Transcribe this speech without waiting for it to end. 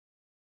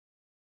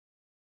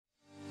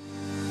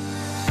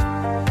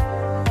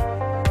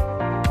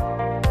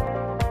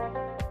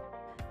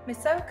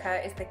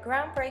MISOKA is the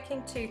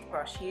groundbreaking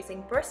toothbrush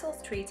using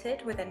bristles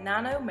treated with a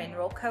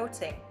nano-mineral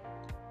coating.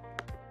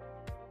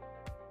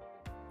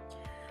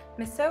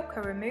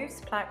 MISOKA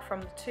removes plaque from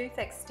the tooth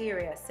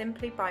exterior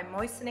simply by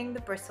moistening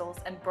the bristles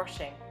and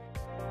brushing.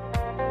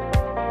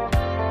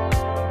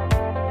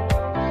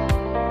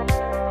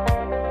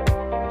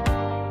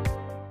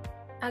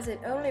 As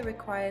it only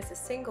requires a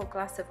single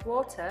glass of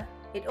water,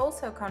 it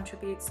also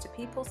contributes to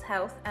people's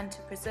health and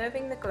to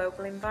preserving the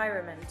global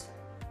environment.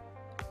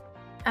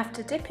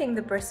 After dipping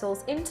the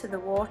bristles into the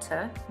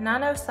water,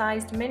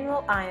 nano-sized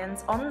mineral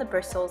ions on the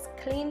bristles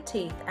clean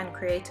teeth and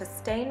create a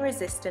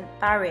stain-resistant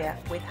barrier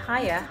with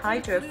higher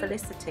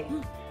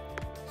hydrophilicity.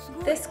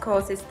 This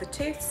causes the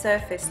tooth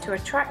surface to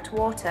attract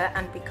water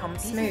and become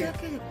smooth.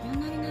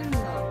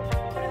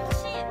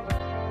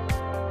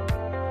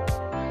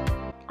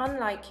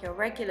 Unlike your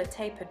regular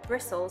tapered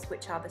bristles,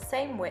 which are the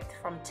same width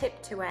from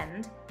tip to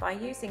end, by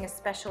using a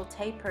special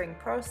tapering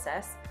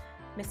process,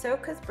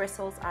 MISOKA's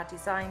bristles are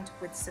designed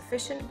with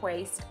sufficient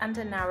waste and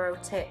a narrow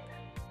tip.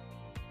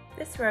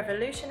 This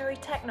revolutionary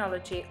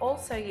technology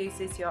also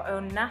uses your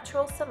own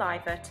natural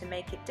saliva to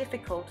make it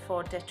difficult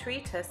for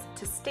detritus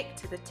to stick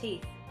to the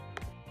teeth.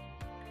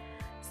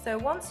 So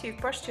once you've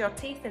brushed your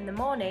teeth in the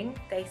morning,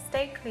 they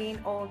stay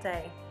clean all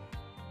day.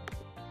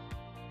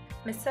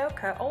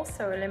 MISOKA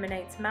also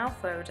eliminates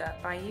mouth odor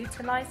by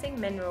utilizing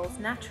minerals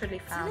naturally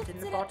found in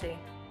the body.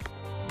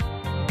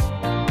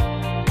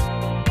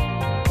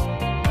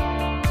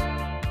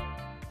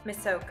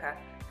 MISOKA,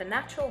 the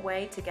natural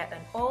way to get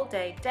an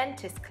all-day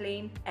dentist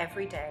clean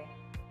every day.